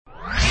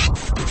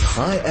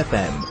High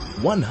FM,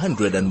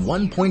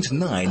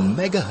 101.9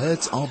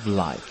 megahertz of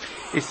life.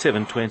 It's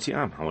 7:20.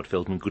 I'm Howard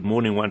Feldman. Good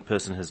morning. One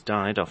person has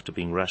died after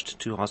being rushed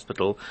to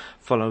hospital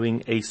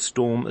following a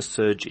storm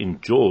surge in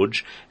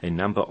George. A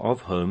number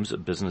of homes,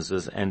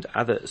 businesses and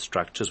other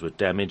structures were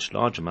damaged.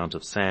 Large amounts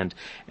of sand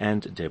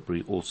and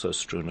debris also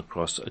strewn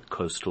across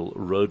coastal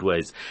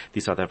roadways.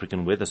 The South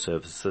African Weather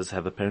Services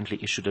have apparently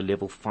issued a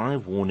level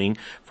 5 warning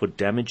for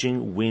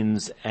damaging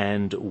winds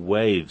and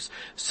waves.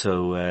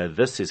 So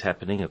this is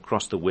happening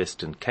across the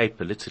Western Cape,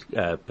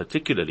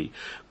 particularly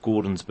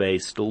Gordons Bay,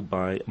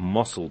 Stillby,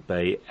 Mossel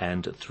Bay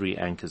and 3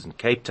 anchors in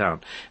Cape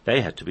Town. They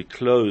had to be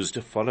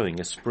closed following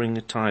a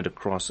spring tide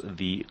across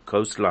the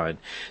coastline.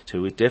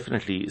 So it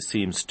definitely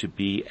seems to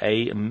be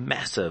a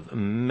massive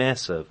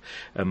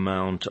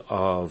amount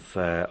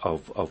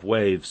of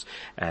waves,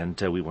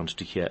 and we wanted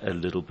to hear a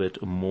little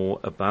bit more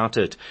about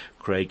it.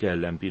 Craig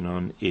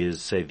Lambinon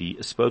is the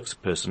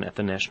spokesperson at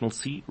the National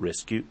Sea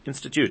Rescue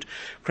Institute.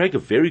 Craig, a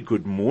very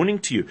good morning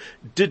to you.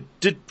 Did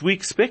we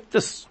expect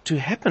this to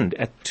happen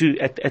at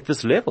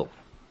this level?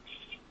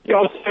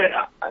 Yeah,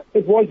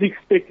 it was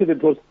expected.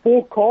 It was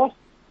forecast,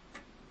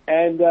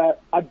 and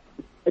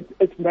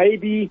it's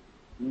maybe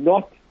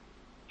not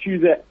to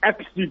the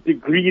absolute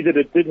degree that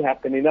it did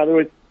happen. In other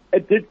words,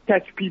 it did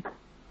catch people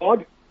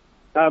hard.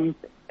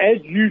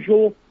 As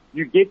usual,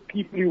 you get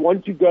people who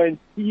want to go and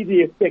see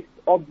the effects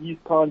of these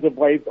kinds of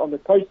waves on the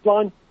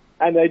coastline,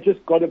 and they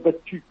just got a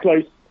bit too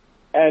close.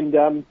 And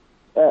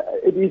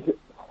it is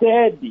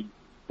sadly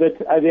that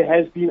there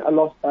has been a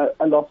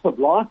loss of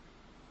life,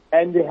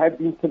 and there have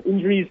been some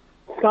injuries.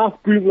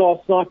 South Boom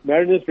last night,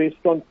 Mariners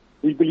Restaurant,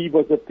 we believe,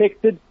 was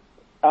affected,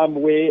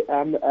 where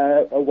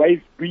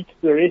waves breached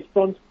the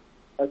restaurant,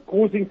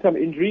 causing some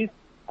injuries.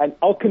 And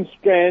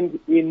Alkenstrand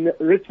in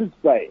Richards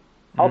Bay,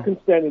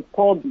 Alkenstrand in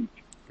Palm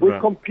Beach, were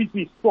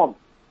completely swamped.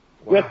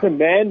 Wow. That's a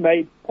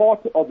man-made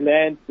part of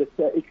land that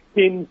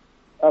extends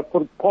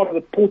for part of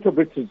the port of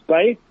Richards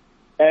Bay,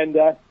 and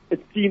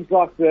it seems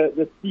like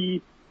the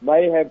sea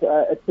may have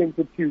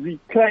attempted to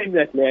reclaim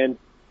that land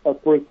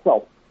for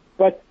itself.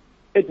 But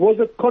it was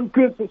a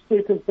confluence of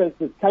circumstances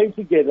that came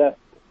together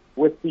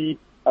with the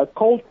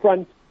cold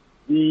front,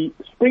 the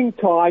spring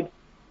tide,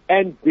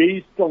 and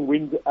very strong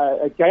wind,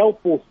 gale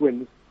force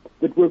winds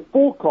that were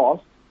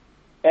forecast.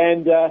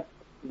 And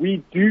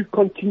we do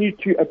continue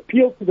to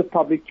appeal to the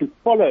public to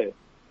follow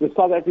the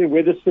South African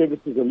Weather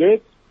Service's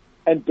alerts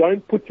and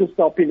don't put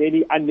yourself in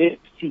any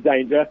unnecessary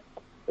danger.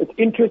 It's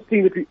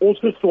interesting that we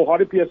also saw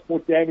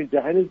Hartbeespoort Dam in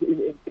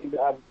Johannesburg, in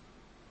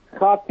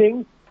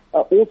Gauteng,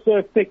 also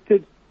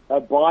affected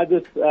by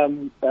this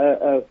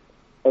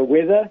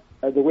weather,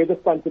 the weather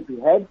front that we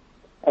had.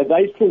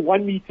 They saw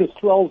 1 meter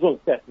swells on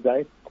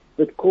Saturday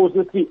that caused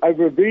it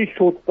over a very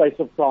short space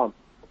of time.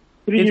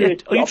 Are you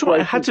talking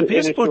about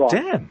Hartbeespoort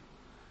Dam?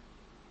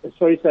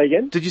 Sorry, say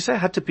again? Did you say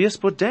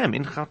Hartbeespoort Dam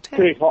in Gauteng?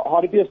 Correct,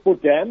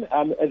 Hartbeespoort Dam.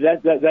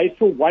 They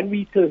saw 1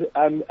 meter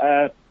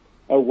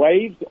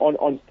waves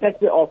on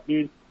Saturday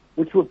afternoon,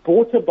 which were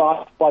brought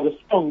about by the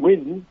strong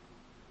winds,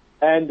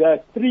 and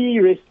 3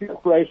 rescue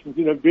operations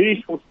in a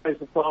very short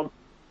space of time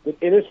with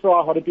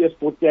NSRI,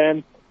 Hartbeespoort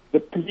Dam, the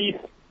police,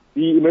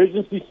 the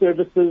emergency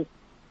services,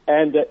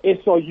 and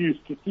SRU,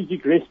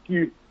 Strategic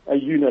Rescue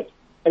Unit,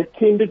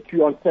 attended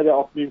to on Saturday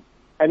afternoon.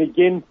 And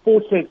again,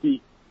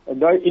 fortunately,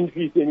 no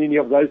injuries in any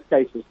of those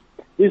cases.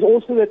 There's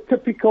also the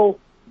typical,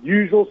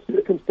 usual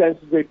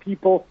circumstances where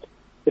people,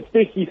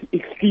 especially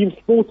extreme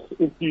sports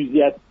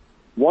enthusiasts,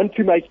 want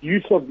to make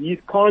use of these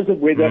kinds of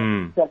weather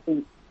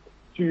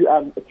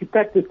to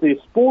practice their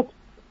sport.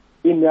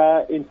 In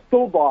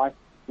Stillby,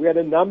 we had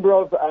a number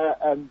of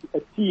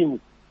teams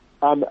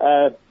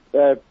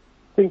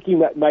thinking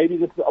that maybe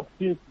this is an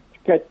opportunity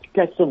to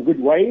catch some good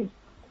waves,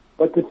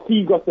 but the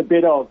sea got the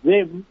better of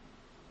them.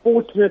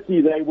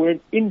 Fortunately, they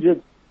weren't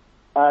injured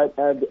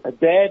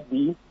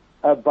badly,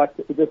 but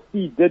the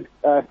sea did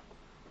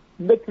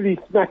literally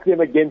smack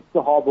them against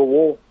the harbour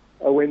wall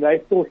when they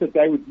thought that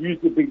they would use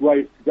the big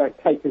waves to go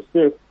take a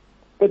surf.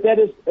 But that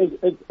is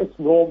it's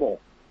normal.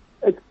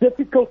 It's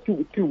difficult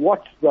to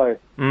watch, though,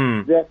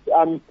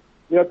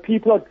 that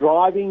people are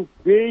driving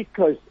very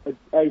close,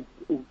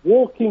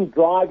 walking,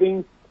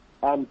 driving,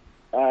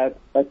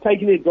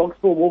 taking their dogs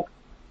for a walk,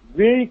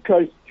 very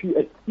close to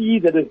a sea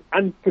that is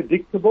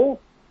unpredictable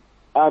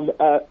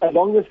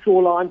along the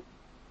shoreline.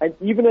 And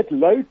even at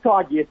low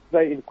tide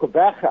yesterday in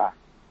Quebec,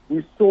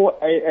 we saw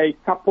a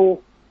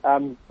couple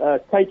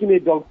taking their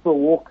dogs for a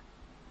walk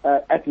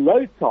at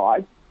low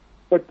tide,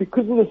 but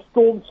because of the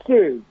storm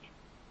surge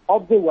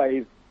of the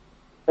waves,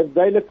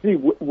 they literally,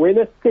 when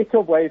a set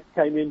of waves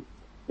came in,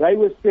 they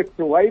were swept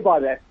away by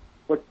that,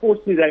 but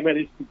fortunately they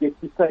managed to get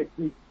to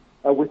safety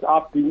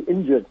without being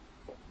injured.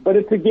 But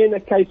it's again a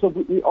case of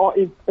we are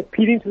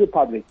appealing to the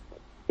public.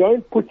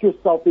 Don't put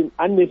yourself in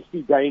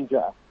unnecessary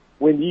danger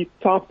when these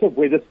types of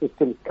weather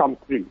systems come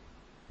through.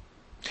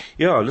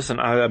 Yeah, listen,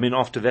 I mean,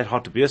 after that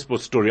hot beer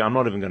sports story, I'm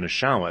not even going to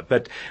shower,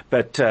 but,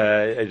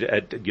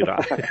 you know,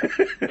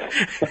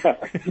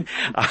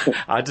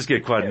 I just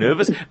get quite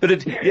nervous,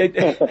 but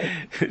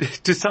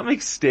to some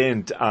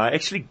extent, I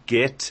actually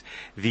get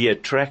the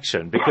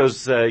attraction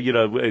because, you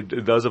know,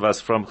 those of us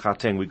from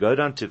Gauteng, we go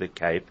down to the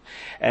Cape,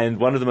 and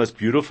one of the most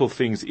beautiful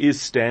things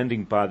is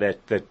standing by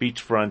that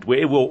beachfront,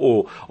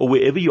 or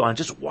wherever you are, and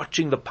just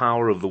watching the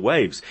power of the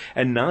waves.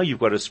 And now you've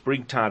got a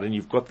spring tide and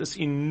you've got this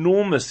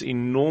enormous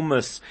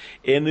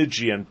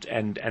energy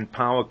and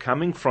power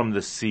coming from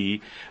the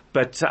sea.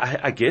 But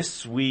I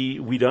guess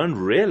we don't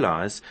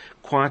realize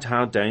quite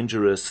how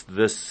dangerous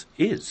this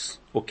is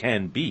or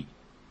can be.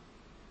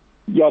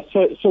 Yeah,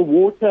 so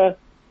water,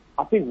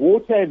 I think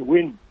water and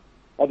wind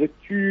are the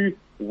two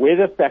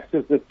weather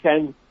factors that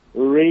can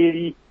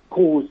really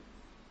cause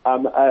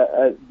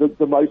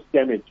the most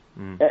damage.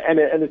 And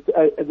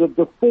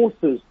the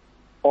forces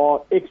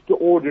are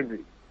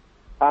extraordinary.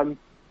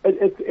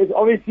 It's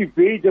obviously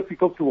very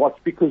difficult to watch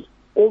because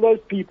all those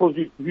people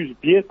whose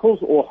vehicles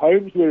or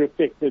homes were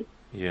affected,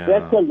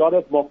 that's a lot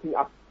of mopping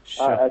up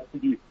to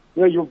do. You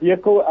know, your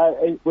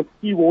vehicle with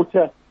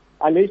seawater,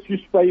 unless you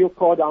spray your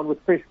car down with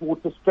fresh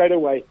water straight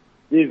away,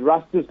 there's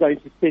rust is going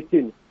to set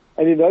in.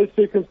 And in those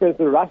circumstances,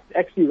 the rust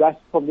actually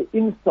rusts from the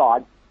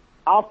inside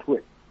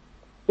outward.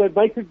 So it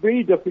makes it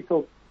very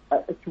difficult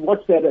to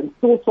watch that. And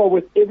thoughts are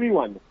with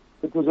everyone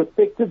that was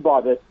affected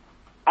by this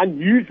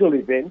unusual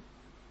event.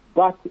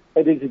 But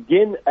it is,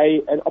 again,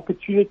 an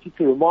opportunity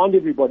to remind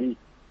everybody,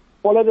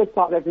 follow the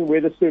South African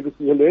Weather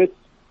Service's alerts.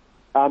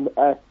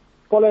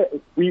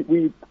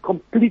 We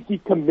completely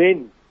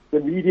commend the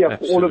media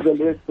for all of the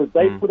alerts that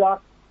they put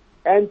out,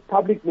 and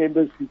public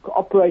members who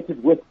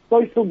cooperated with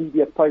social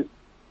media posts,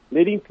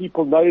 letting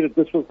people know that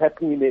this was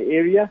happening in their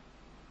area.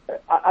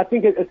 I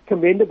think it's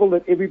commendable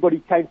that everybody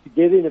came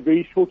together in a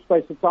very short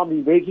space of time.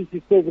 The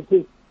emergency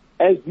services,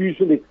 as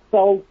usual,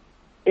 excelled.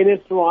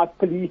 NSRI,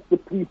 police, the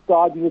police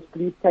guardians,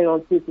 police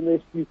canine search and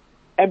rescue,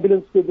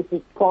 ambulance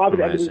services, private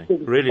ambulance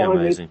services. Really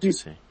amazing to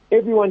see.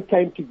 Everyone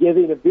came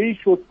together in a very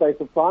short space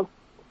of time.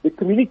 The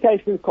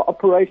communication and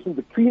cooperation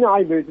between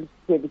our emergency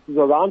services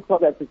around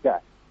South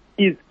Africa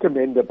is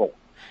commendable.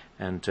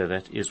 And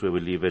that is where we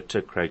leave it,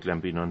 Craig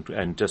Lambinon.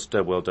 And just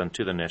well done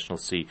to the National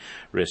Sea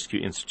Rescue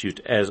Institute,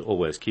 as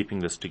always, keeping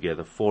this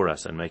together for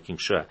us and making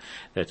sure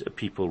that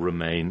people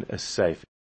remain safe.